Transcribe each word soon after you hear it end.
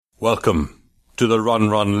Welcome to the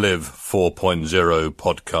Run, Run, Live 4.0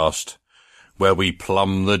 podcast, where we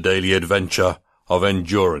plumb the daily adventure of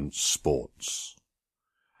endurance sports.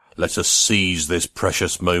 Let us seize this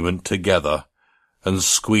precious moment together and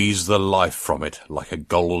squeeze the life from it like a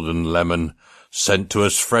golden lemon sent to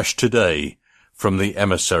us fresh today from the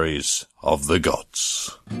emissaries of the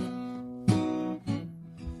gods.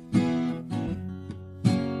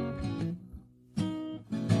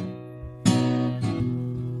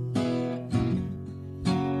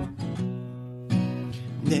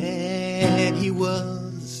 Ned, he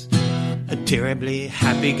was a terribly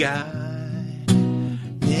happy guy.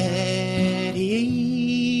 Ned,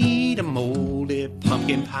 he ate a moldy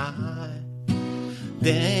pumpkin pie.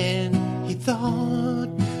 Then he thought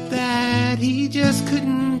that he just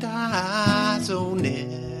couldn't die. So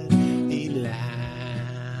Ned, he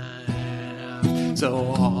laughed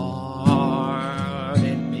so hard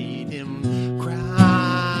it made him cry.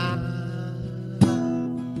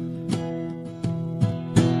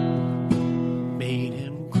 Made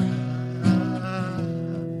him cry.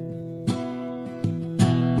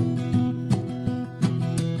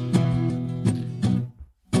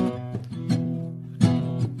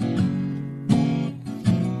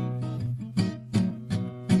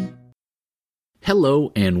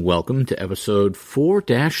 Hello and welcome to episode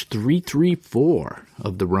 4-334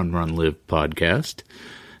 of the Run, Run, Live podcast.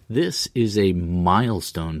 This is a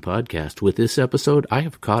milestone podcast. With this episode, I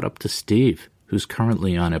have caught up to Steve, who's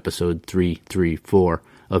currently on episode 334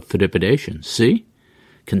 of Fidipidation. See?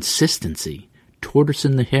 Consistency, tortoise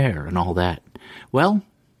in the hair, and all that. Well,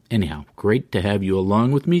 anyhow, great to have you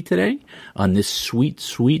along with me today on this sweet,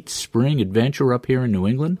 sweet spring adventure up here in New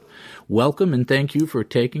England. Welcome and thank you for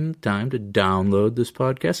taking the time to download this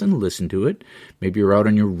podcast and listen to it. Maybe you're out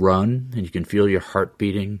on your run and you can feel your heart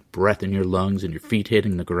beating, breath in your lungs, and your feet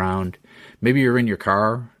hitting the ground. Maybe you're in your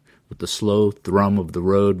car with the slow thrum of the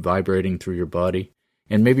road vibrating through your body.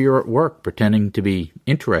 And maybe you're at work pretending to be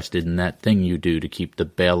interested in that thing you do to keep the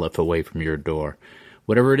bailiff away from your door.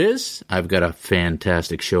 Whatever it is, I've got a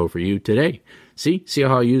fantastic show for you today. See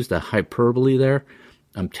how I used the hyperbole there?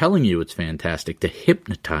 I'm telling you it's fantastic to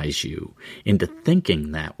hypnotize you into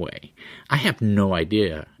thinking that way. I have no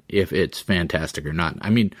idea if it's fantastic or not. I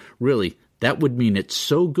mean, really, that would mean it's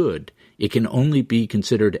so good it can only be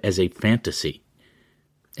considered as a fantasy.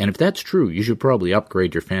 And if that's true, you should probably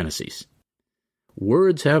upgrade your fantasies.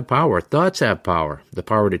 Words have power. Thoughts have power. The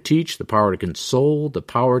power to teach, the power to console, the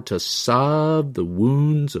power to salve the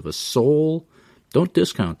wounds of a soul. Don't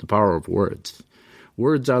discount the power of words.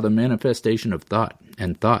 Words are the manifestation of thought,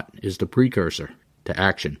 and thought is the precursor to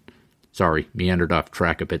action. Sorry, meandered off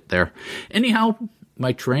track a bit there. Anyhow,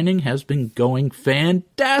 my training has been going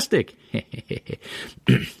fantastic.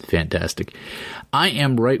 Fantastic. I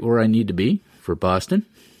am right where I need to be for Boston.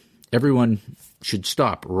 Everyone should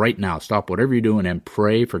stop right now. Stop whatever you're doing and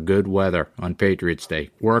pray for good weather on Patriots Day.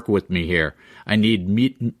 Work with me here. I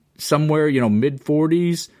need somewhere,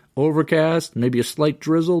 mid-40s, overcast, maybe a slight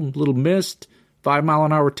drizzle, a little mist,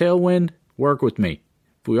 5-mile-an-hour tailwind. Work with me.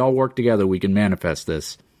 If we all work together, we can manifest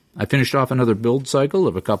this. I finished off another build cycle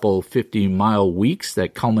of a couple 50-mile weeks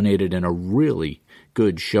that culminated in a really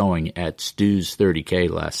good showing at Stu's 30K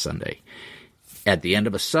last Sunday. At the end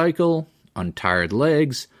of a cycle, on tired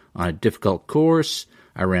legs, on a difficult course,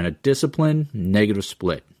 I ran a disciplined negative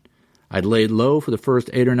split. I'd laid low for the first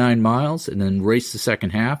 8 or 9 miles and then raced the second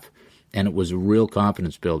half, and it was a real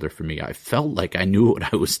confidence builder for me. I felt like I knew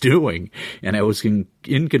what I was doing, and I was in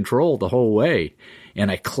control the whole way.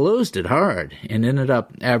 And I closed it hard and ended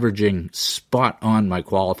up averaging spot on my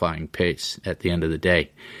qualifying pace at the end of the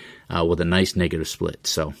day with a nice negative split.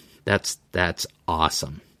 So that's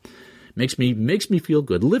awesome. Makes me feel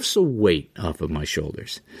good. Lifts a weight off of my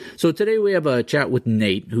shoulders. So today we have a chat with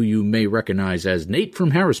Nate, who you may recognize as Nate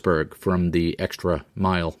from Harrisburg from the Extra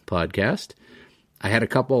Mile podcast. I had a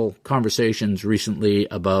couple conversations recently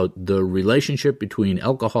about the relationship between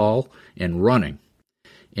alcohol and running.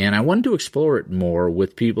 And I wanted to explore it more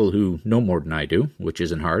with people who know more than I do, which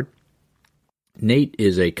isn't hard. Nate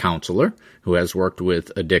is a counselor who has worked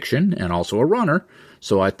with addiction and also a runner,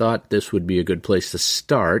 so I thought this would be a good place to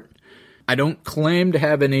start. I don't claim to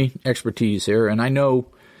have any expertise here, and I know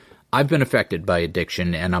I've been affected by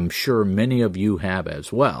addiction, and I'm sure many of you have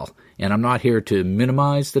as well. And I'm not here to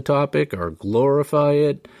minimize the topic or glorify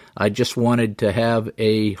it. I just wanted to have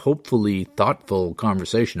a hopefully thoughtful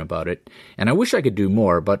conversation about it. And I wish I could do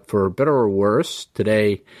more, but for better or worse,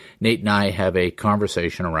 today Nate and I have a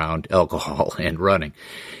conversation around alcohol and running.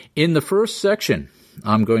 In the first section,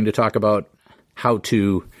 I'm going to talk about how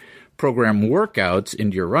to program workouts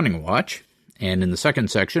into your running watch. And in the second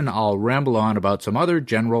section, I'll ramble on about some other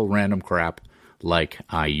general random crap like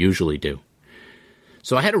I usually do.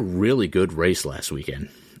 So I had a really good race last weekend.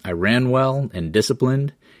 I ran well and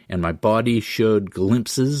disciplined, and my body showed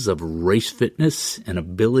glimpses of race fitness and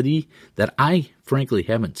ability that I frankly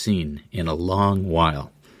haven't seen in a long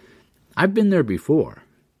while. I've been there before,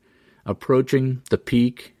 approaching the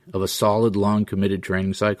peak of a solid, long, committed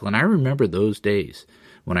training cycle, and I remember those days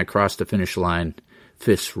when I crossed the finish line,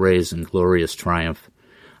 fists raised in glorious triumph.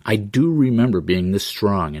 I do remember being this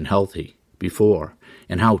strong and healthy before,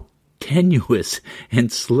 and how tenuous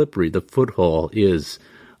and slippery the foothold is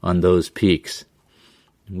on those peaks.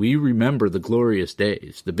 We remember the glorious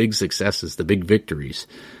days, the big successes, the big victories,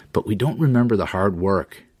 but we don't remember the hard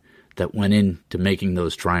work that went into making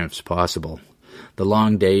those triumphs possible. The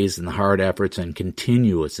long days and the hard efforts and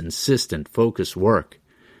continuous, insistent, focused work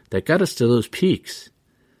that got us to those peaks.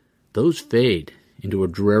 Those fade into a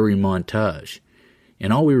dreary montage,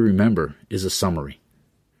 and all we remember is a summary.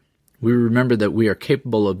 We remember that we are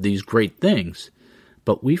capable of these great things,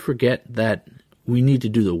 but we forget that we need to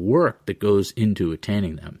do the work that goes into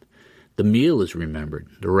attaining them. The meal is remembered,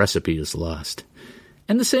 the recipe is lost.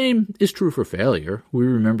 And the same is true for failure. We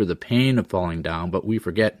remember the pain of falling down, but we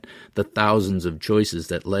forget the thousands of choices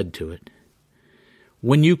that led to it.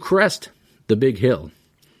 When you crest the big hill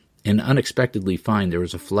and unexpectedly find there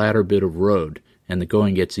is a flatter bit of road and the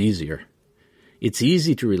going gets easier, it's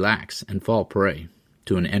easy to relax and fall prey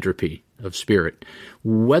to an entropy of spirit.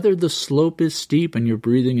 Whether the slope is steep and your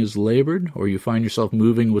breathing is labored, or you find yourself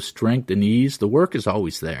moving with strength and ease, the work is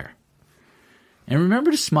always there. And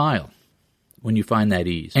remember to smile when you find that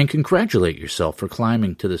ease, and congratulate yourself for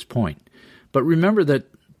climbing to this point. But remember that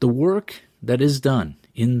the work that is done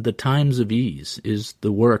in the times of ease is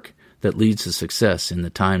the work that leads to success in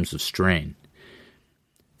the times of strain.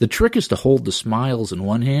 The trick is to hold the smiles in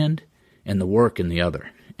one hand and the work in the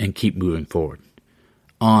other, and keep moving forward.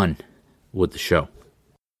 On with the show.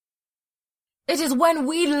 It is when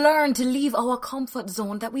we learn to leave our comfort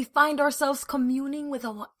zone that we find ourselves communing with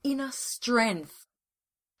our inner strength.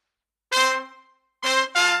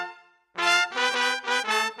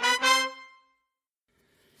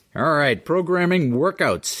 All right, programming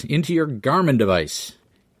workouts into your Garmin device.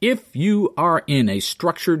 If you are in a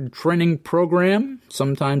structured training program,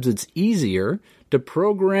 sometimes it's easier to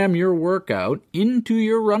program your workout into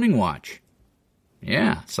your running watch.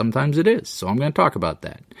 Yeah, sometimes it is, so I'm going to talk about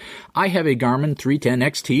that. I have a Garmin 310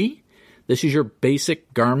 XT. This is your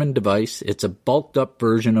basic Garmin device. It's a bulked-up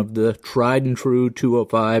version of the tried-and-true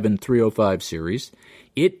 205 and 305 series.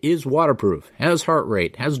 It is waterproof, has heart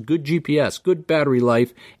rate, has good GPS, good battery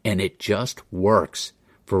life, and it just works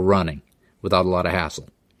for running without a lot of hassle.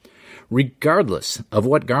 Regardless of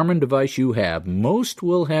what Garmin device you have, most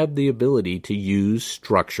will have the ability to use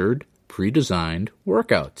structured, pre-designed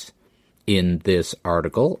workouts. In this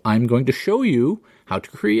article, I'm going to show you how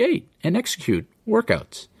to create and execute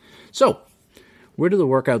workouts. So, where do the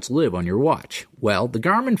workouts live on your watch? Well, the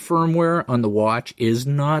Garmin firmware on the watch is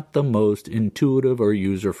not the most intuitive or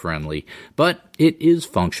user-friendly, but it is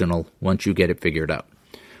functional once you get it figured out.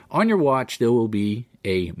 On your watch, there will be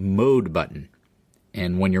a mode button.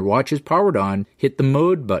 And when your watch is powered on, hit the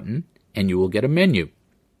mode button and you will get a menu.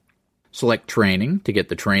 Select training to get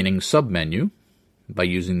the training submenu by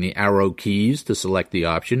using the arrow keys to select the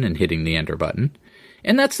option and hitting the enter button.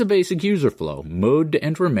 And that's the basic user flow. Mode to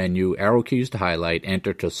enter a menu, arrow keys to highlight,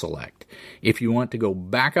 enter to select. If you want to go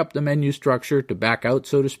back up the menu structure, to back out,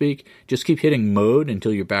 so to speak, just keep hitting mode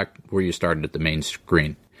until you're back where you started at the main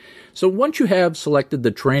screen. So once you have selected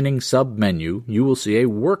the training submenu, you will see a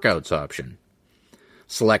workouts option.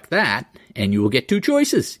 Select that, and you will get two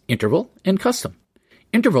choices, interval and custom.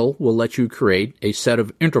 Interval will let you create a set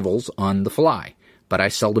of intervals on the fly, but I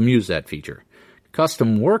seldom use that feature.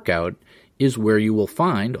 Custom workout is where you will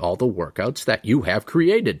find all the workouts that you have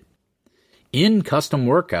created. In custom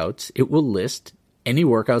workouts, it will list any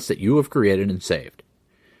workouts that you have created and saved.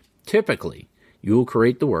 Typically, you will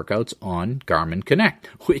create the workouts on Garmin Connect,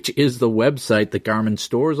 which is the website that Garmin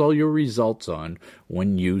stores all your results on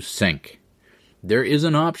when you sync. There is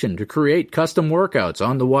an option to create custom workouts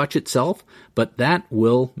on the watch itself, but that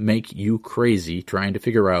will make you crazy trying to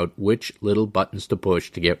figure out which little buttons to push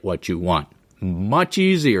to get what you want. Much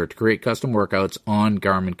easier to create custom workouts on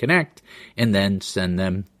Garmin Connect and then send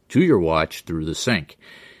them to your watch through the sync.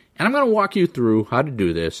 And I'm going to walk you through how to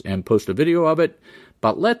do this and post a video of it,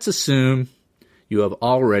 but let's assume you have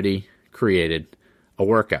already created a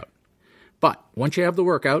workout. But once you have the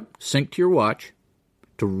workout, sync to your watch.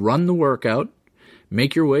 To run the workout,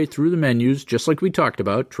 make your way through the menus, just like we talked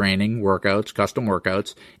about, training, workouts, custom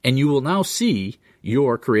workouts, and you will now see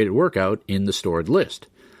your created workout in the stored list.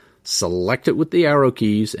 Select it with the arrow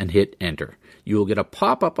keys and hit enter. You will get a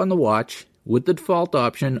pop-up on the watch with the default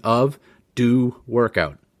option of Do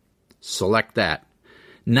Workout. Select that.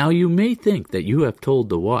 Now you may think that you have told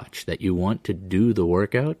the watch that you want to do the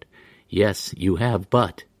workout. Yes, you have,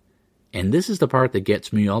 but, and this is the part that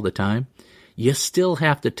gets me all the time, you still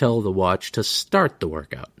have to tell the watch to start the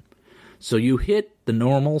workout. So you hit the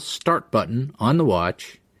normal start button on the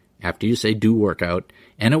watch after you say do workout,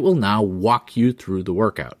 and it will now walk you through the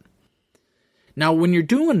workout. Now, when you're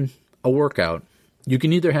doing a workout, you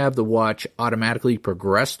can either have the watch automatically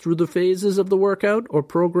progress through the phases of the workout or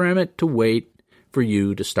program it to wait for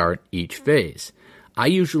you to start each phase. I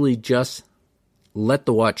usually just let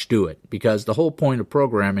the watch do it because the whole point of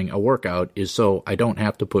programming a workout is so I don't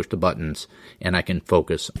have to push the buttons and I can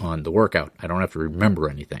focus on the workout. I don't have to remember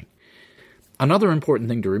anything. Another important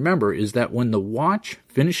thing to remember is that when the watch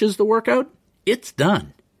finishes the workout, it's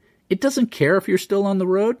done. It doesn't care if you're still on the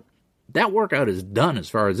road. That workout is done as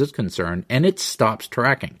far as it's concerned, and it stops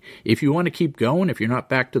tracking. If you want to keep going, if you're not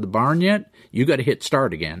back to the barn yet, you got to hit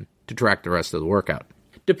start again to track the rest of the workout.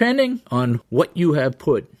 Depending on what you have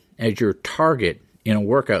put as your target in a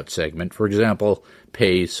workout segment, for example,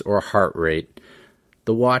 pace or heart rate,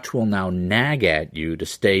 the watch will now nag at you to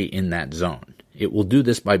stay in that zone. It will do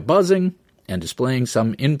this by buzzing and displaying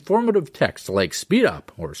some informative text like speed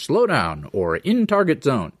up or slow down or in target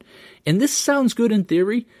zone. And this sounds good in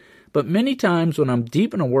theory, but many times when I'm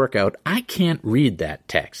deep in a workout, I can't read that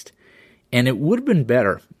text. And it would have been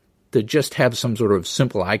better to just have some sort of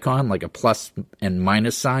simple icon like a plus and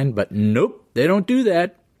minus sign, but nope, they don't do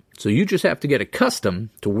that. So you just have to get accustomed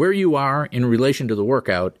to where you are in relation to the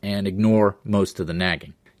workout and ignore most of the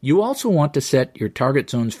nagging. You also want to set your target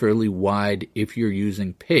zones fairly wide if you're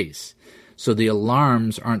using pace, so the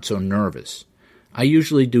alarms aren't so nervous. I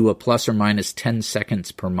usually do a plus or minus 10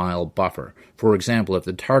 seconds per mile buffer. For example, if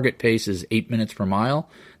the target pace is 8 minutes per mile,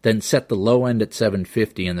 then set the low end at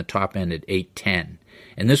 7:50 and the top end at 8:10.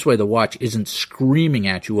 And this way the watch isn't screaming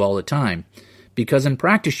at you all the time, because in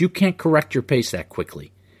practice you can't correct your pace that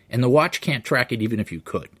quickly, and the watch can't track it even if you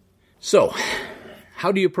could. So,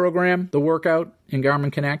 how do you program the workout in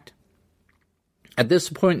Garmin Connect? At this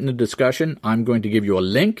point in the discussion, I'm going to give you a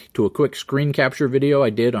link to a quick screen capture video I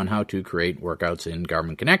did on how to create workouts in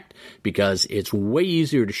Garmin Connect, because it's way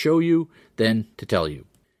easier to show you than to tell you.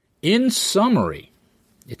 In summary,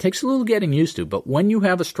 it takes a little getting used to, but when you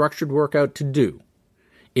have a structured workout to do,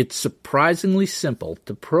 it's surprisingly simple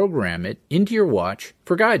to program it into your watch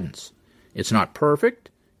for guidance. It's not perfect,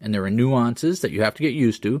 and there are nuances that you have to get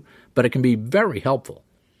used to, but it can be very helpful.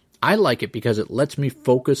 I like it because it lets me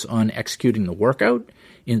focus on executing the workout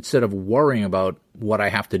instead of worrying about what I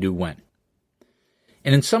have to do when.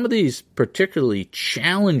 And in some of these particularly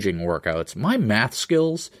challenging workouts, my math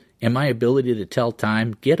skills and my ability to tell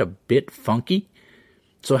time get a bit funky.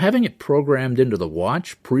 So having it programmed into the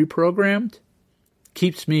watch, pre-programmed,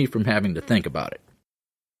 keeps me from having to think about it.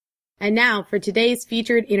 And now for today's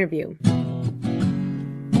featured interview.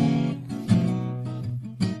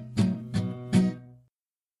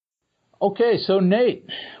 Okay, so Nate,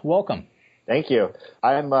 welcome. Thank you.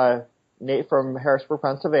 I'm Nate from Harrisburg,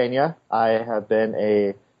 Pennsylvania. I have been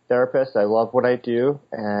a therapist. I love what I do,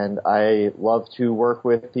 and I love to work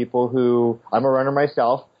with people who, I'm a runner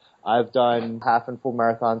myself. I've done half and full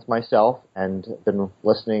marathons myself and been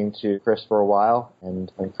listening to Chris for a while.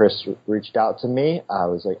 And when Chris reached out to me, I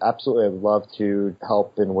was like, absolutely, I would love to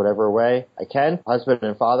help in whatever way I can. Husband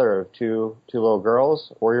and father of two little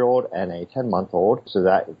girls, a 4-year-old and a 10-month-old. So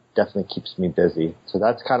that definitely keeps me busy. So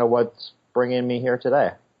that's kind of what's bringing me here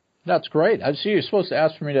today. That's great. I see you're supposed to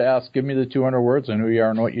ask for me to give me the 200 words on who you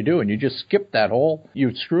are and what you do, and you just skipped that whole,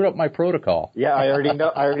 you screwed up my protocol. Yeah, I already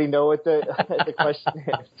know what the question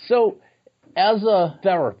is. So, as a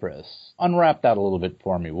therapist, unwrap that a little bit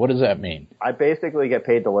for me. What does that mean? I basically get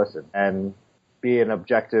paid to listen and be an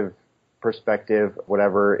objective perspective,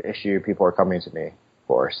 whatever issue people are coming to me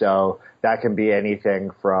for. So that can be anything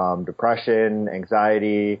from depression,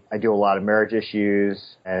 anxiety. I do a lot of marriage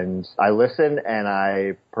issues, and I listen and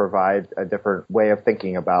I provide a different way of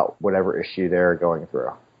thinking about whatever issue they're going through.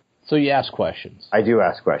 So you ask questions. I do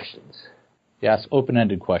ask questions. You ask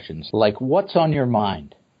open-ended questions, like what's on your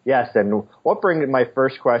mind? Yes, and my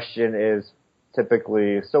first question is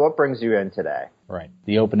typically, so what brings you in today? Right,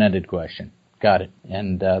 the open-ended question. Got it.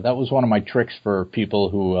 And that was one of my tricks for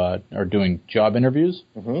people who are doing job interviews,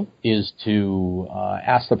 is to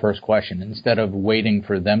ask the first question instead of waiting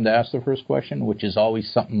for them to ask the first question, which is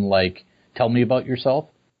always something like, tell me about yourself,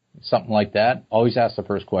 something like that. Always ask the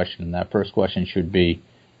first question, and that first question should be,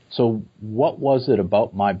 So what was it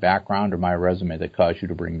about my background or my resume that caused you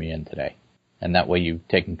to bring me in today? And that way you've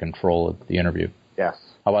taken control of the interview. Yes.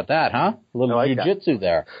 How about that, huh? A little jiu-jitsu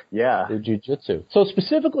there. Yeah. The jiu-jitsu. So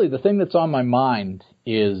specifically, the thing that's on my mind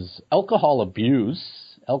is alcohol abuse,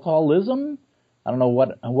 alcoholism. I don't know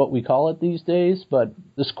what we call it these days, but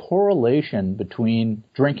this correlation between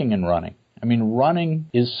drinking and running. I mean, running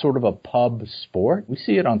is sort of a pub sport. We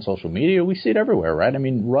see it on social media. We see it everywhere, right? I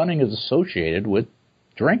mean, running is associated with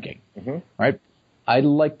drinking, right? I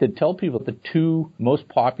like to tell people the two most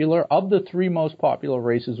popular, of the three most popular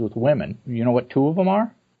races with women, you know what two of them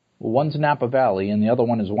are? Well, one's Napa Valley and the other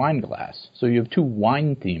one is Wine Glass. So you have two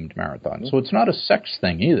wine-themed marathons. So it's not a sex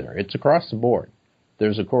thing either. It's across the board.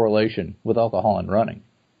 There's a correlation with alcohol and running.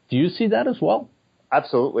 Do you see that as well?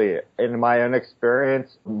 Absolutely. In my own experience,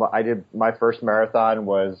 my first marathon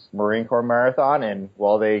was Marine Corps Marathon, and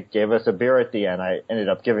while they gave us a beer at the end, I ended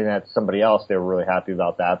up giving that to somebody else. They were really happy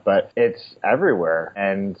about that, but it's everywhere.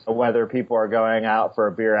 And whether people are going out for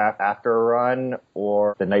a beer after a run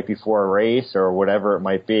or the night before a race or whatever it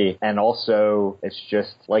might be, and also it's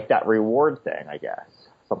just like that reward thing, I guess,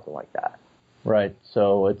 something like that. Right.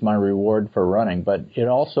 So it's my reward for running, but it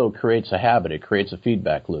also creates a habit. It creates a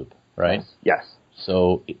feedback loop, right? Yes.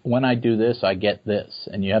 So when I do this, I get this,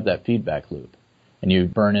 and you have that feedback loop, and you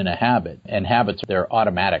burn in a habit. And habits, they're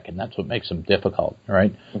automatic, and that's what makes them difficult,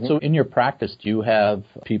 right? So in your practice, do you have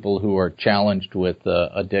people who are challenged with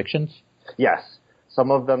addictions? Yes.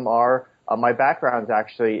 Some of them are. My background's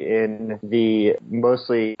actually in the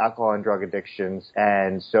mostly alcohol and drug addictions,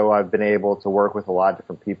 and so I've been able to work with a lot of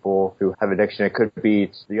different people who have addiction. It could be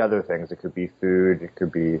the other things. It could be food. It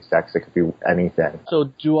could be sex. It could be anything. So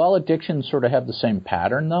do all addictions sort of have the same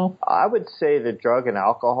pattern, though? I would say that drug and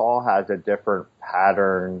alcohol has a different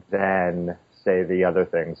pattern than, say, the other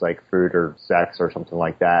things like food or sex or something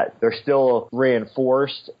like that. They're still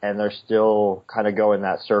reinforced, and they're still kind of go in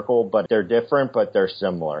that circle, but they're different, but they're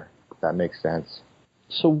similar. That makes sense.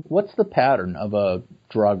 So what's the pattern of a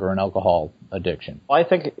drug or an alcohol addiction? Well, I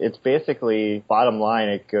think it's basically, bottom line,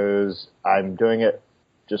 it goes, I'm doing it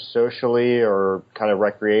just socially or kind of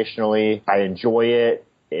recreationally. I enjoy it.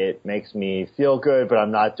 It makes me feel good, but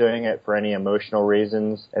I'm not doing it for any emotional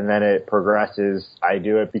reasons. And then it progresses. I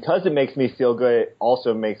do it because it makes me feel good. It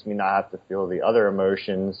also makes me not have to feel the other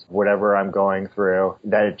emotions, whatever I'm going through.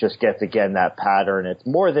 That it just gets, again, that pattern. It's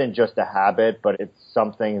more than just a habit, but it's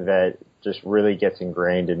something that just really gets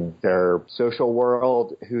ingrained in their social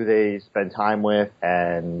world, who they spend time with,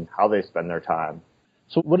 and how they spend their time.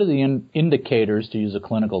 So what are the indicators, to use a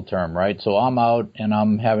clinical term, right? So I'm out and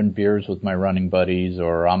I'm having beers with my running buddies,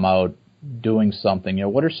 or I'm out doing something. You know,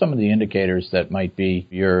 what are some of the indicators that might be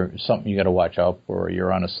something you got to watch out for, or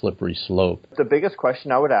you're on a slippery slope? The biggest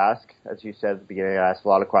question I would ask, as you said at the beginning, I asked a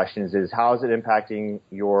lot of questions, is how is it impacting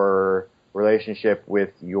your relationship with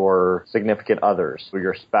your significant others, with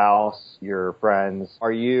your spouse, your friends? Are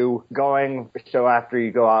you going, so after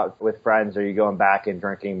you go out with friends, are you going back and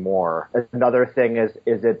drinking more? Another thing is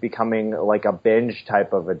it becoming like a binge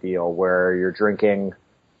type of a deal where you're drinking,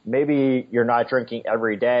 maybe you're not drinking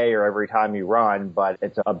every day or every time you run, but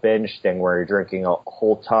it's a binge thing where you're drinking a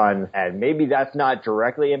whole ton, and maybe that's not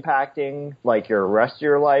directly impacting like your rest of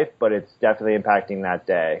your life, but it's definitely impacting that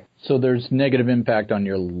day. So there's negative impact on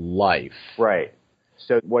your life. Right.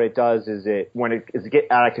 So what it does is when it get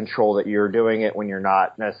out of control, that you're doing it when you're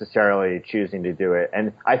not necessarily choosing to do it.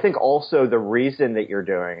 And I think also the reason that you're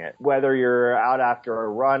doing it, whether you're out after a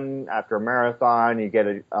run, after a marathon, you get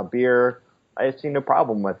a beer, I see no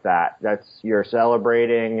problem with that. You're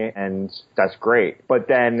celebrating, and that's great. But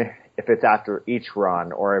then if it's after each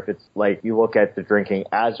run, or if it's like you look at the drinking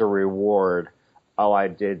as a reward, oh, I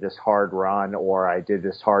did this hard run, or I did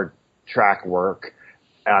this hard track work,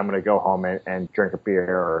 and I'm going to go home and drink a beer,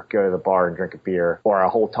 or go to the bar and drink a beer, or a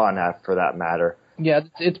whole ton for that matter. Yeah,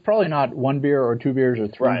 it's probably not one beer or two beers or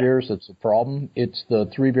three beers that's the problem. It's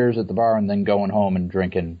the 3 beers at the bar and then going home and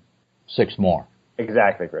drinking 6 more.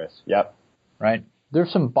 Exactly, Chris. Yep. Right?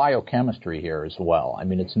 There's some biochemistry here as well. I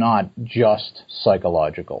mean, it's not just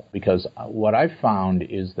psychological, because what I've found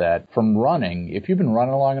is that from running, if you've been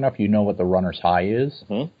running long enough, you know what the runner's high is,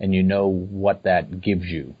 and you know what that gives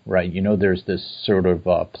you, right? You know there's this sort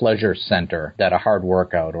of pleasure center that a hard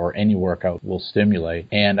workout or any workout will stimulate,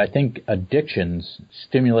 and I think addictions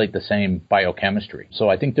stimulate the same biochemistry. So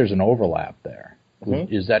I think there's an overlap there.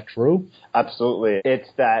 Mm-hmm. Is that true? Absolutely. It's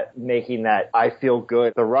that making that I feel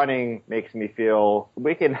good. The running makes me feel,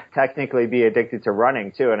 we can technically be addicted to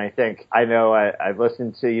running too. And I know I've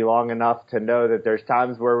listened to you long enough to know that there's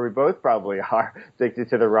times where we both probably are addicted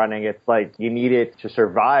to the running. It's like you need it to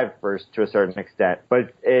survive first to a certain extent,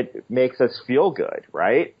 but it makes us feel good,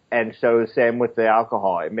 right? And so same with the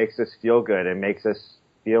alcohol. It makes us feel good. It makes us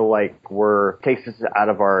feel like takes us out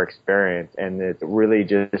of our experience, and it really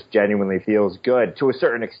just genuinely feels good to a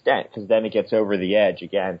certain extent, because then it gets over the edge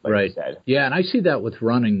again, like right. you said. Yeah, and I see that with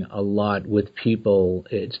running a lot with people.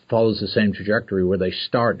 It follows the same trajectory where they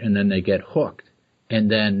start and then they get hooked. And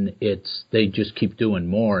then they just keep doing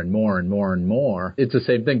more and more and more and more. It's the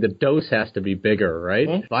same thing. The dose has to be bigger, right?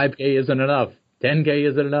 Mm-hmm. 5K isn't enough. 10K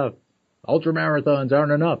isn't enough. Ultra marathons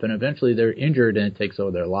aren't enough. And eventually they're injured and it takes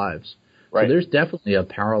over their lives. Right. So there's definitely a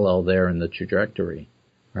parallel there in the trajectory,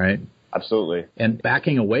 right? Absolutely. And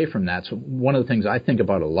backing away from that, so one of the things I think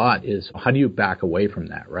about a lot is how do you back away from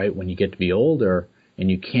that, right? When you get to be older and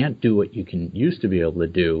you can't do what you used to be able to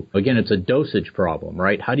do. Again, it's a dosage problem,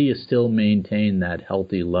 right? How do you still maintain that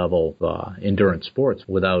healthy level of endurance sports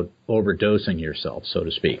without overdosing yourself, so to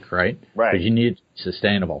speak, right? Right. Because you need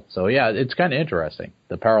sustainable. So, yeah, it's kind of interesting,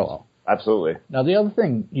 the parallel. Absolutely. Now, the other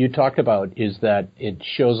thing you talked about is that it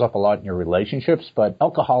shows up a lot in your relationships, but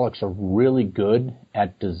alcoholics are really good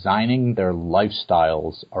at designing their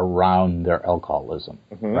lifestyles around their alcoholism,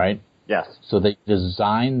 right? Yes. So they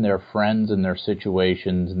design their friends and their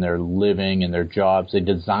situations and their living and their jobs. They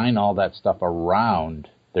design all that stuff around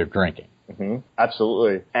their drinking. Mm-hmm.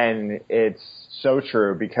 Absolutely. And it's so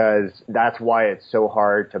true, because that's why it's so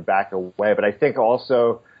hard to back away. But I think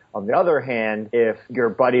also, on the other hand, if your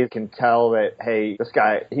buddies can tell that, hey, this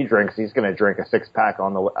guy, he drinks, he's going to drink a 6-pack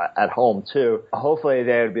at home too, hopefully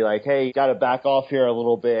they would be like, hey, you got to back off here a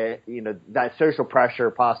little bit. You know, that social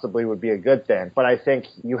pressure possibly would be a good thing. But I think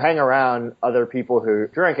you hang around other people who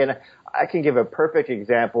drink, and I can give a perfect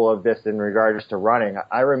example of this in regards to running.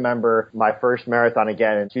 I remember my first marathon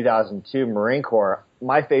again in 2002, Marine Corps.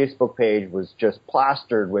 My Facebook page was just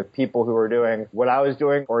plastered with people who were doing what I was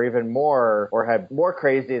doing, or even more, or had more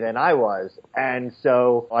crazy than I was. And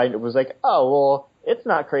so I was like, oh, well, it's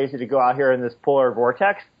not crazy to go out here in this polar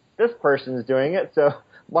vortex. This person's doing it, so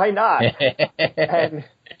why not?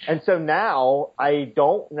 And so now I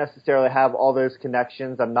don't necessarily have all those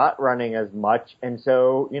connections. I'm not running as much. And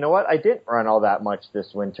so, you know what? I didn't run all that much this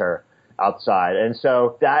winter outside. And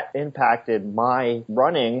so that impacted my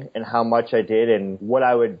running and how much I did and what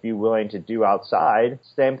I would be willing to do outside.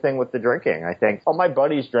 Same thing with the drinking. I think, oh, my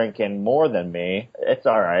buddy's drinking more than me. It's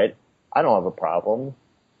all right. I don't have a problem.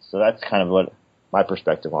 So that's kind of what my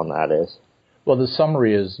perspective on that is. Well, the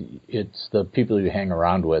summary is it's the people you hang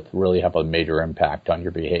around with really have a major impact on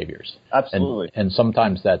your behaviors. Absolutely. And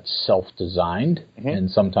sometimes that's self-designed,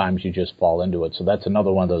 and sometimes you just fall into it. So that's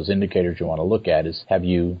another one of those indicators you want to look at is have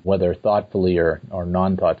you, whether thoughtfully or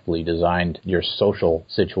non-thoughtfully, designed your social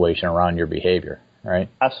situation around your behavior, right?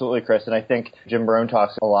 Absolutely, Chris. And I think Jim Barone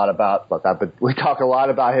talks a lot about that, but we talk a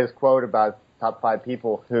lot about his quote about top 5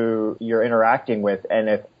 people who you're interacting with. And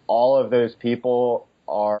if all of those people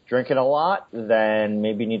are drinking a lot, then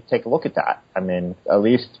maybe you need to take a look at that. I mean, at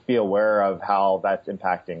least be aware of how that's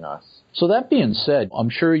impacting us. So that being said, I'm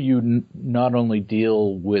sure you not only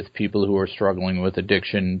deal with people who are struggling with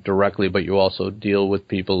addiction directly, but you also deal with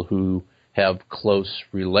people who have close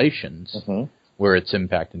relations where it's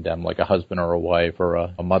impacting them, like a husband or a wife or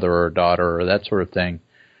a mother or a daughter or that sort of thing.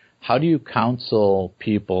 How do you counsel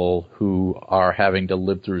people who are having to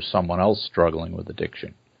live through someone else struggling with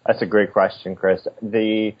addiction? That's a great question, Chris.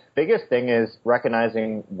 The biggest thing is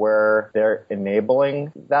recognizing where they're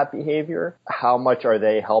enabling that behavior. How much are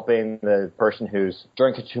they helping the person who's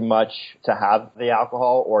drinking too much to have the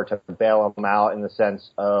alcohol or to bail them out in the sense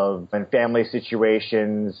of in family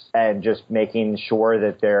situations, and just making sure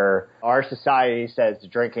that our society says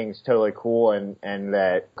drinking is totally cool and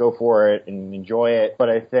that go for it and enjoy it. But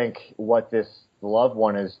I think what this loved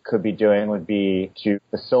one could be doing would be to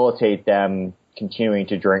facilitate them continuing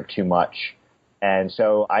to drink too much. And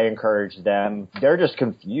so I encourage them. They're just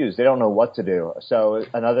confused. They don't know what to do. So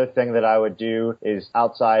another thing that I would do is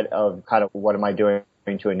outside of kind of what am I doing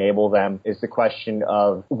to enable them is the question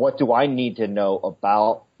of what do I need to know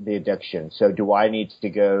about the addiction? So do I need to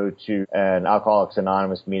go to an Alcoholics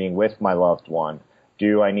Anonymous meeting with my loved one?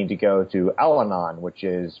 Do I need to go to Al-Anon, which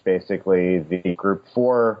is basically the group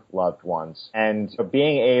for loved ones? And so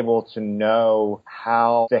being able to know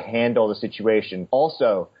how to handle the situation.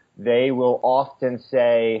 Also, they will often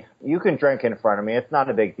say, you can drink in front of me. It's not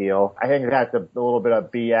a big deal. I think that's a little bit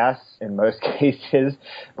of BS in most cases,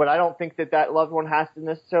 but I don't think that loved one has to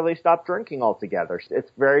necessarily stop drinking altogether.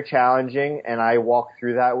 It's very challenging, and I walk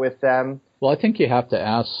through that with them. Well, I think you have to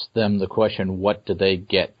ask them the question, what do they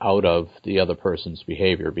get out of the other person's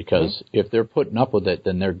behavior? Because if they're putting up with it,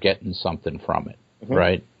 then they're getting something from it,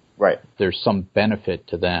 right? Right. There's some benefit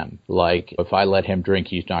to them. Like, if I let him drink,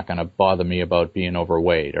 he's not going to bother me about being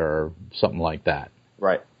overweight or something like that.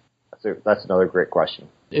 Right. That's another great question.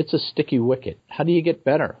 It's a sticky wicket. How do you get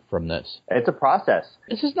better from this? It's a process.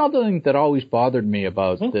 This is another thing that always bothered me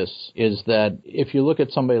about this, is that if you look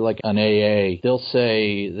at somebody like an AA, they'll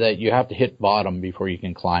say that you have to hit bottom before you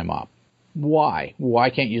can climb up. Why?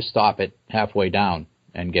 Why can't you stop it halfway down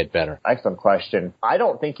and get better? Excellent question. I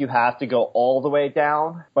don't think you have to go all the way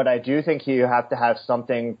down, but I do think you have to have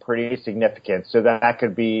something pretty significant. So that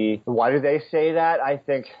could be, why do they say that? I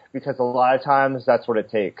think because a lot of times that's what it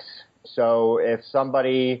takes. So if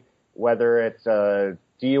somebody, whether it's a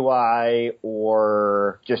DUI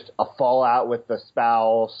or just a fallout with the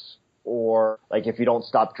spouse, or like if you don't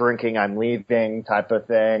stop drinking, I'm leaving type of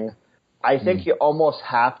thing, I think you almost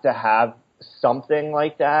have to have something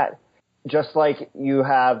like that. Just like you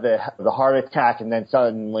have the heart attack and then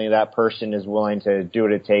suddenly that person is willing to do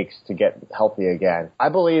what it takes to get healthy again. I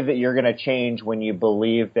believe that you're going to change when you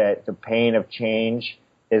believe that the pain of change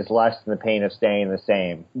is less than the pain of staying the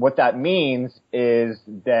same. What that means is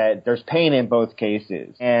that there's pain in both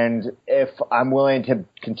cases. And if I'm willing to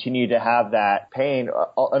continue to have that pain,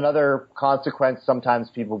 another consequence sometimes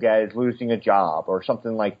people get is losing a job or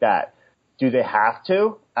something like that. Do they have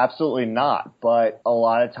to? Absolutely not. But a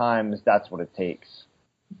lot of times that's what it takes.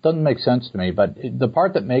 Doesn't make sense to me, but the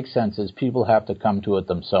part that makes sense is people have to come to it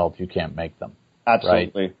themselves. You can't make them.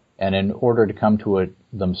 Absolutely. Right? And in order to come to it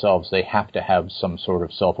themselves, they have to have some sort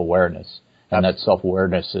of self-awareness. And that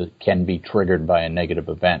self-awareness can be triggered by a negative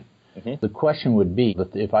event. The question would be,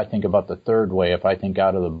 if I think about the third way, if I think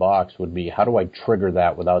out of the box, would be, how do I trigger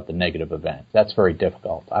that without the negative event? That's very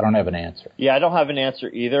difficult. I don't have an answer. Yeah, I don't have an answer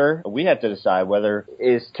either. We have to decide whether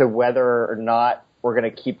or not we're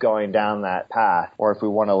going to keep going down that path, or if we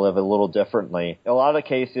want to live a little differently. In a lot of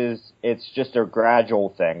cases, it's just a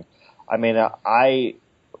gradual thing. I mean, I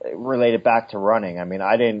relate it back to running. I mean,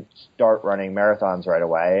 I didn't start running marathons right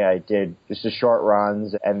away. I did just the short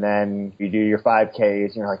runs, and then you do your 5Ks,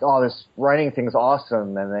 and you're like, oh, this running thing's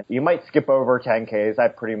awesome. And then you might skip over 10Ks. I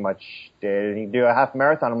pretty much did. And you do a half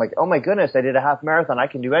marathon. I'm like, oh my goodness, I did a half marathon. I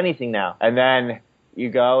can do anything now. And then you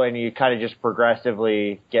go and you kind of just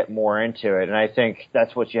progressively get more into it. And I think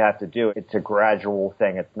that's what you have to do. It's a gradual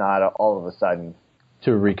thing. It's not all of a sudden.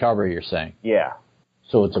 To recover, you're saying? Yeah.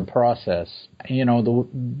 So it's a process. You know,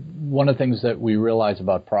 one of the things that we realize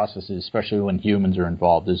about processes, especially when humans are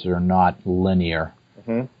involved, is they're not linear.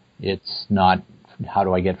 It's not, how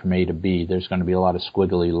do I get from A to B? There's going to be a lot of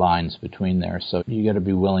squiggly lines between there. So you got to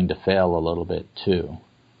be willing to fail a little bit, too,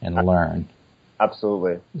 and learn.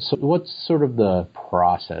 Absolutely. So what's sort of the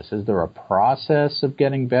process? Is there a process of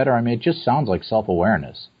getting better? I mean, it just sounds like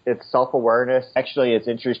self-awareness. It's self-awareness. Actually, it's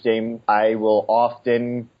interesting. I will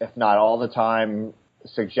often, if not all the time,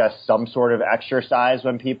 suggest some sort of exercise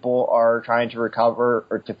when people are trying to recover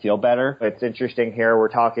or to feel better. It's interesting here, we're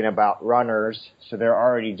talking about runners, so they're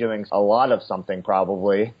already doing a lot of something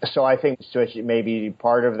probably. So I think maybe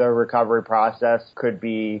part of the recovery process could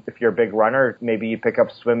be, if you're a big runner, maybe you pick up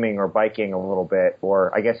swimming or biking a little bit,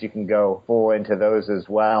 or I guess you can go full into those as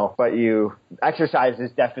well. But exercise is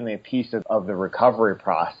definitely a piece of the recovery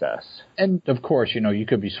process. And of course, you know, you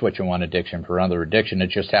could be switching one addiction for another addiction. It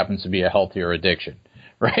just happens to be a healthier addiction.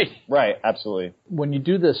 Right? Right, absolutely. When you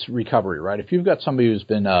do this recovery, right, if you've got somebody who's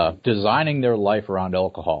been designing their life around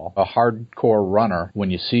alcohol, a hardcore runner,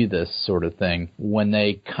 when you see this sort of thing, when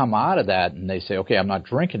they come out of that and they say, okay, I'm not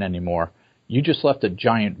drinking anymore, you just left a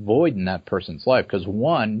giant void in that person's life because,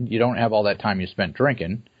 one, you don't have all that time you spent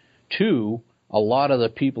drinking. Two, a lot of the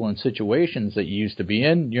people and situations that you used to be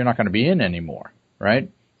in, you're not going to be in anymore,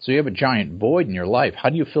 right? So you have a giant void in your life. How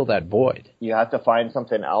do you fill that void? You have to find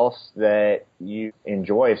something else that you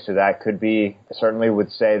enjoy. So that could be, I certainly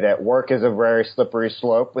would say that work is a very slippery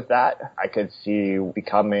slope with that. I could see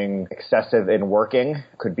becoming excessive in working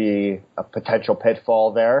could be a potential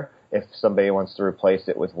pitfall there if somebody wants to replace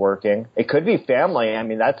it with working. It could be family. I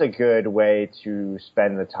mean, that's a good way to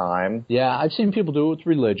spend the time. Yeah, I've seen people do it with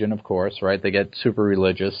religion, of course, right? They get super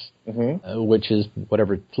religious, which is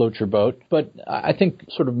whatever floats your boat. But I think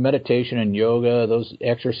sort of meditation and yoga, those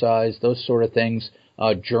exercise, those sort of things,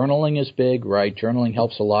 Journaling is big, right? Journaling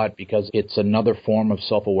helps a lot because it's another form of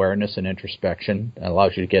self-awareness and introspection. It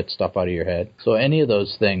allows you to get stuff out of your head. So any of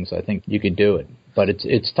those things, I think you could do it. But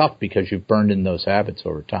it's tough because you've burned in those habits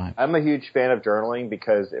over time. I'm a huge fan of journaling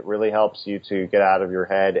because it really helps you to get out of your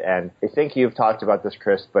head. And I think you've talked about this,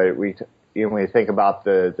 Chris, but when you think about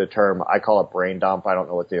the term, I call it brain dump. I don't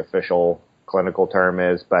know what the official clinical term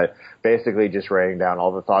is, but basically just writing down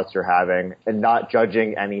all the thoughts you're having and not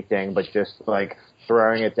judging anything, but just like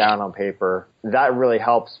throwing it down on paper. That really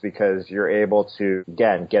helps because you're able to,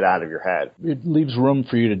 again, get out of your head. It leaves room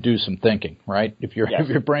for you to do some thinking, right? If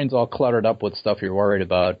your brain's all cluttered up with stuff you're worried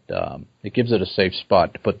about, it gives it a safe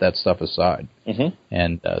spot to put that stuff aside. Mm-hmm.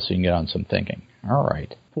 And so you can get on some thinking. All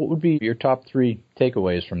right. What would be your top 3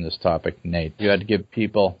 takeaways from this topic, Nate? If you had to give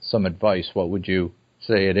people some advice, what would you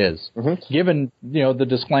say it is? Mm-hmm. Given, the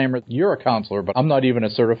disclaimer, you're a counselor, but I'm not even a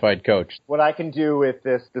certified coach. What I can do with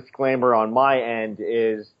this disclaimer on my end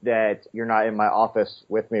is that you're not in my office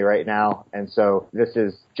with me right now. And so this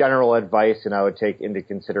is general advice, and I would take into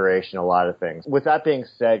consideration a lot of things. With that being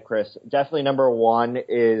said, Chris, definitely number 1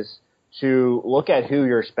 is to look at who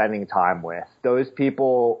you're spending time with. Those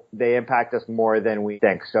people, they impact us more than we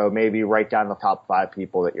think. So maybe write down the top 5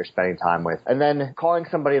 people that you're spending time with. And then calling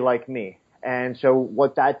somebody like me. And so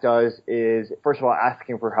what that does is, first of all,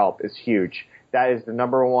 asking for help is huge. That is the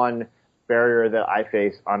number 1 barrier that I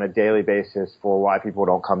face on a daily basis for why people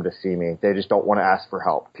don't come to see me. They just don't want to ask for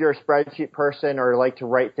help. If you're a spreadsheet person or like to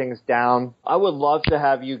write things down, I would love to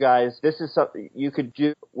have you guys, this is something you could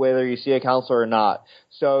do whether you see a counselor or not.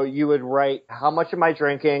 So you would write, how much am I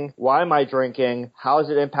drinking? Why am I drinking? How is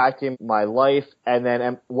it impacting my life? And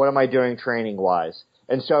then what am I doing training-wise?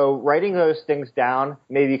 And so writing those things down,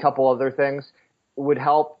 maybe a couple other things, would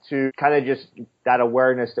help to kind of just that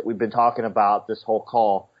awareness that we've been talking about this whole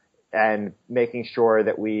call and making sure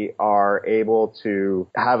that we are able to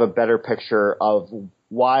have a better picture of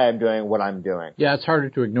why I'm doing what I'm doing. Yeah, it's harder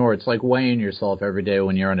to ignore. It's like weighing yourself every day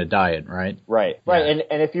when you're on a diet, right? Right.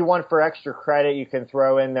 And if you want for extra credit, you can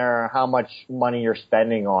throw in there how much money you're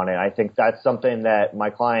spending on it. I think that's something that my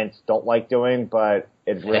clients don't like doing, but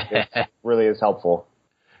it really is helpful.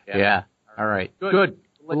 Yeah. All right. Good.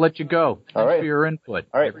 We'll let you go. Thanks for your input.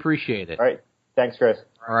 All right. I appreciate it. All right. Thanks, Chris.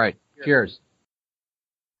 All right. Cheers.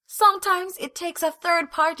 Sometimes it takes a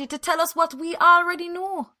third party to tell us what we already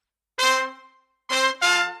know.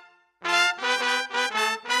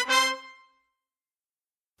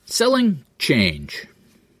 Selling change.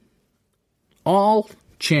 All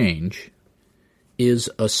change is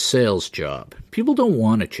a sales job. People don't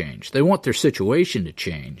want to change. They want their situation to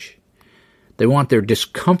change. They want their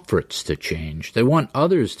discomforts to change. They want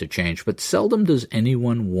others to change, but seldom does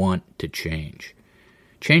anyone want to change.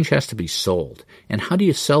 Change has to be sold. And how do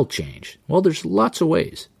you sell change? Well, there's lots of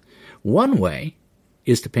ways. One way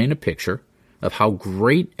is to paint a picture of how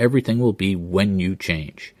great everything will be when you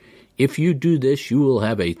change. If you do this, you will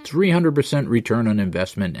have a 300% return on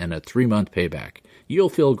investment and a 3-month payback. You'll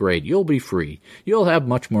feel great. You'll be free. You'll have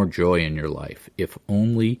much more joy in your life if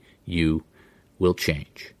only you will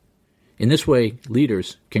change. In this way,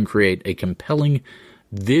 leaders can create a compelling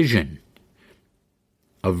vision,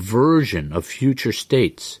 a version of future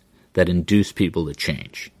states that induce people to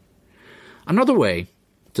change. Another way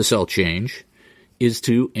to sell change is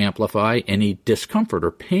to amplify any discomfort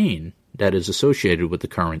or pain that is associated with the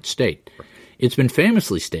current state. It's been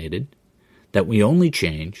famously stated that we only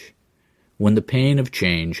change when the pain of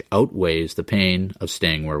change outweighs the pain of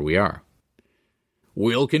staying where we are.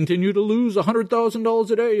 We'll continue to lose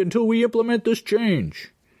 $100,000 a day until we implement this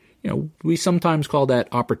change. We sometimes call that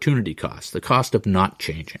opportunity cost, the cost of not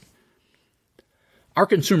changing. Our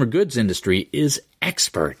consumer goods industry is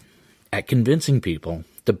expert at convincing people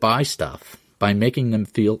to buy stuff by making them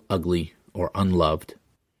feel ugly or unloved.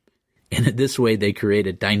 And in this way, they create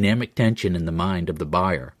a dynamic tension in the mind of the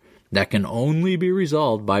buyer that can only be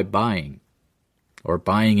resolved by buying or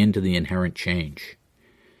buying into the inherent change.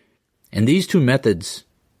 And these two methods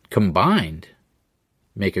combined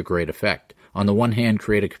make a great effect. On the one hand,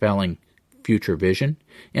 create a compelling future vision,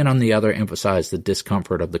 and on the other, emphasize the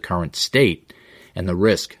discomfort of the current state and the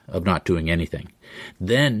risk of not doing anything.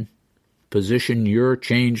 Then, position your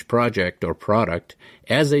change project or product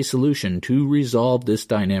as a solution to resolve this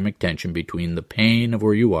dynamic tension between the pain of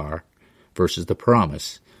where you are versus the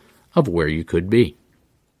promise of where you could be.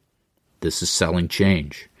 This is selling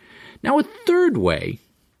change. Now, a third way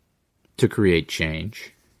to create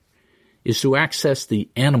change is to access the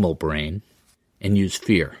animal brain and use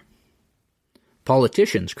fear.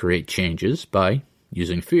 Politicians create changes by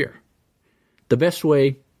using fear. The best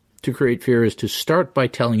way to create fear is to start by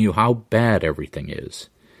telling you how bad everything is,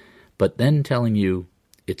 but then telling you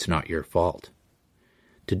it's not your fault.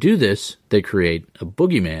 To do this, they create a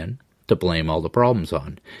boogeyman to blame all the problems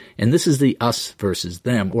on. And this is the us versus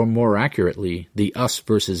them, or more accurately, the us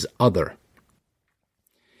versus other.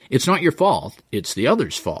 It's not your fault, it's the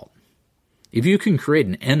other's fault. If you can create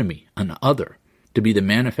an enemy, an other, to be the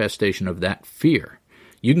manifestation of that fear,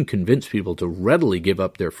 you can convince people to readily give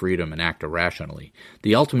up their freedom and act irrationally.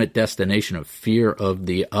 The ultimate destination of fear of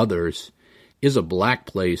the others is a black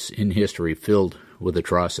place in history filled with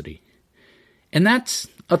atrocity. And that's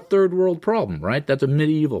a third world problem, right? That's a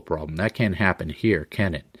medieval problem. That can't happen here,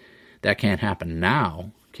 can it? That can't happen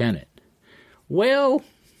now, can it? Well,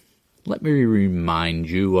 let me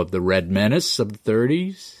remind you of the Red Menace of the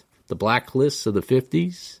 30s, the Black Lists of the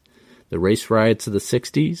 50s, the race riots of the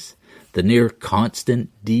 60s, the near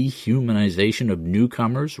constant dehumanization of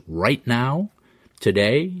newcomers right now,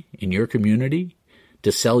 today, in your community,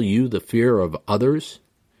 to sell you the fear of others,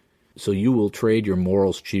 so you will trade your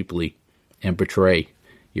morals cheaply and betray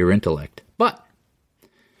your intellect. But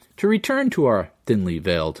to return to our thinly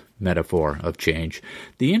veiled metaphor of change,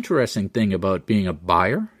 the interesting thing about being a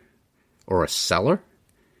buyer or a seller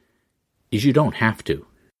is you don't have to.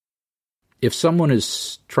 If someone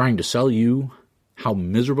is trying to sell you how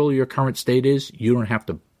miserable your current state is, you don't have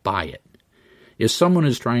to buy it. If someone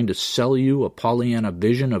is trying to sell you a Pollyanna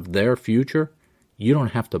vision of their future, you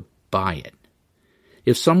don't have to buy it.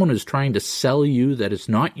 If someone is trying to sell you that it's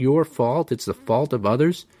not your fault, it's the fault of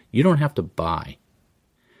others, you don't have to buy.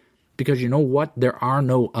 Because you know what? There are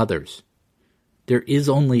no others. There is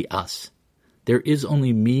only us. There is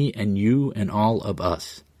only me and you and all of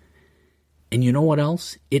us. And you know what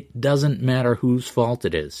else? It doesn't matter whose fault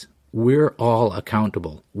it is. We're all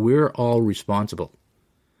accountable. We're all responsible.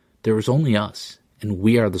 There is only us, and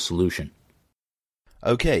we are the solution.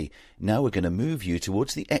 Okay, now we're going to move you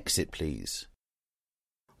towards the exit, please.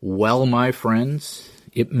 Well, my friends,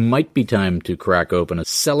 it might be time to crack open a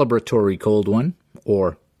celebratory cold one,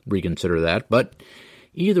 or reconsider that, but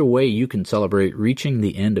either way, you can celebrate reaching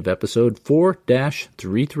the end of episode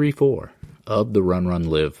 4-334 of the Run, Run,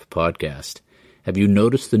 Live podcast. Have you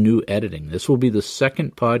noticed the new editing? This will be the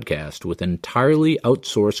second podcast with entirely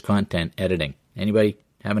outsourced content editing. Anybody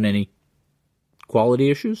having any quality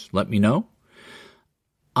issues? Let me know.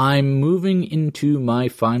 I'm moving into my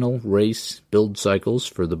final race build cycles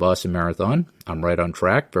for the Boston Marathon. I'm right on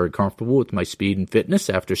track, very comfortable with my speed and fitness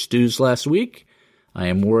after Stu's last week. I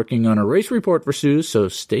am working on a race report for Stu's, so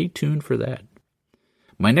stay tuned for that.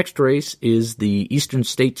 My next race is the Eastern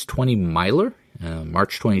States 20 miler,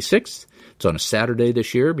 March 26th. It's on a Saturday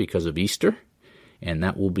this year because of Easter, and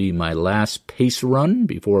that will be my last pace run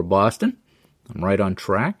before Boston. I'm right on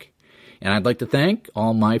track. And I'd like to thank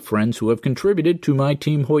all my friends who have contributed to my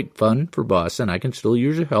Team Hoyt Fund for Boston. I can still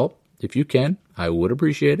use your help. If you can, I would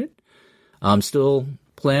appreciate it. I'm still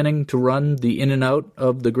planning to run the in and out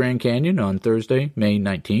of the Grand Canyon on Thursday, May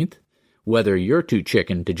 19th, whether you're too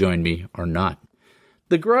chicken to join me or not.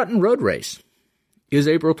 The Groton Road Race is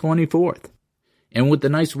April 24th. And with the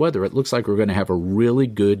nice weather, it looks like we're going to have a really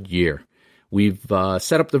good year. We've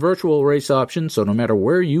set up the virtual race option, so no matter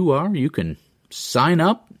where you are, you can sign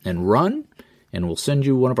up and run, and we'll send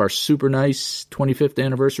you one of our super nice 25th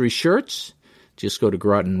anniversary shirts. Just go to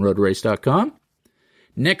GrotonRoadRace.com.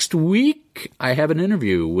 Next week, I have an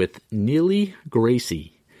interview with Neely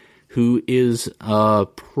Gracie, who is a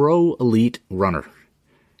pro elite runner.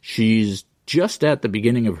 She's just at the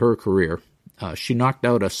beginning of her career. She knocked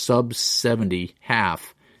out a sub-70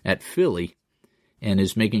 half at Philly and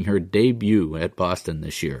is making her debut at Boston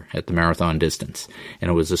this year at the marathon distance.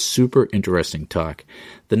 And it was a super interesting talk.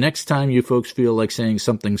 The next time you folks feel like saying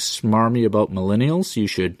something smarmy about millennials, you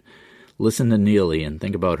should listen to Neely and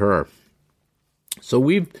think about her. So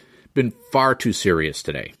we've been far too serious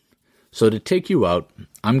today. So to take you out,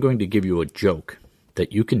 I'm going to give you a joke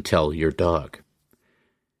that you can tell your dog.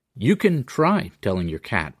 You can try telling your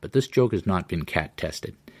cat, but this joke has not been cat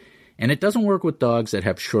tested. And it doesn't work with dogs that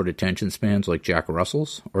have short attention spans like Jack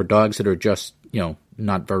Russells, or dogs that are just,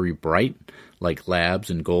 not very bright like Labs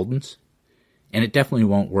and Goldens. And it definitely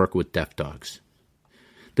won't work with deaf dogs.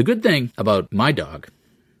 The good thing about my dog,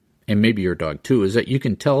 and maybe your dog too, is that you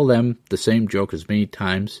can tell them the same joke as many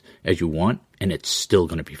times as you want, and it's still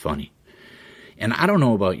going to be funny. And I don't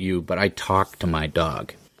know about you, but I talk to my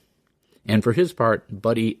dog. And for his part,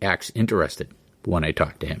 Buddy acts interested when I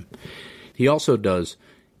talk to him. He also does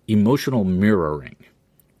emotional mirroring,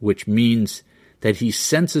 which means that he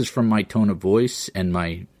senses from my tone of voice and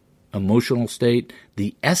my emotional state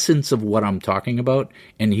the essence of what I'm talking about,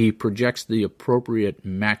 and he projects the appropriate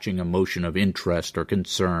matching emotion of interest or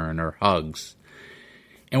concern or hugs.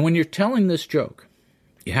 And when you're telling this joke,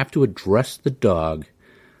 You have to address the dog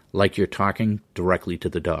like you're talking directly to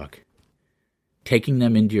the dog. Taking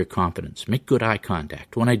them into your confidence. Make good eye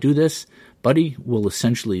contact. When I do this, Buddy will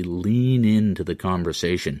essentially lean into the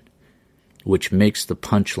conversation, which makes the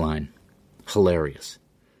punchline hilarious.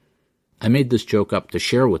 I made this joke up to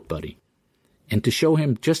share with Buddy and to show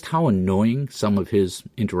him just how annoying some of his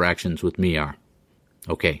interactions with me are.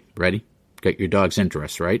 Okay, ready? Got your dog's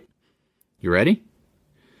interest, right? You ready?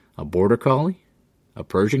 A border collie, a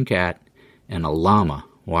Persian cat, and a llama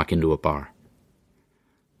walk into a bar.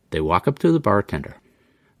 They walk up to the bartender.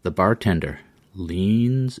 The bartender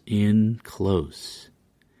leans in close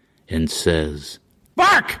and says,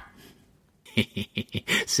 "Bark!"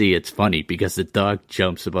 See, it's funny because the dog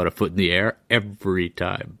jumps about a foot in the air every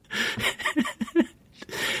time.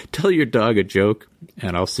 Tell your dog a joke,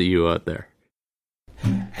 and I'll see you out there.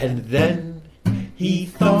 And then he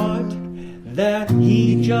thought that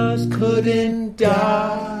he just couldn't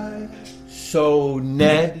die. So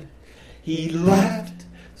Ned, he laughed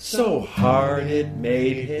so hard it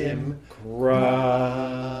made him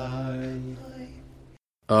cry.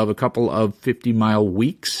 Of a couple of 50-mile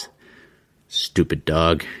weeks, stupid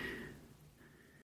dog.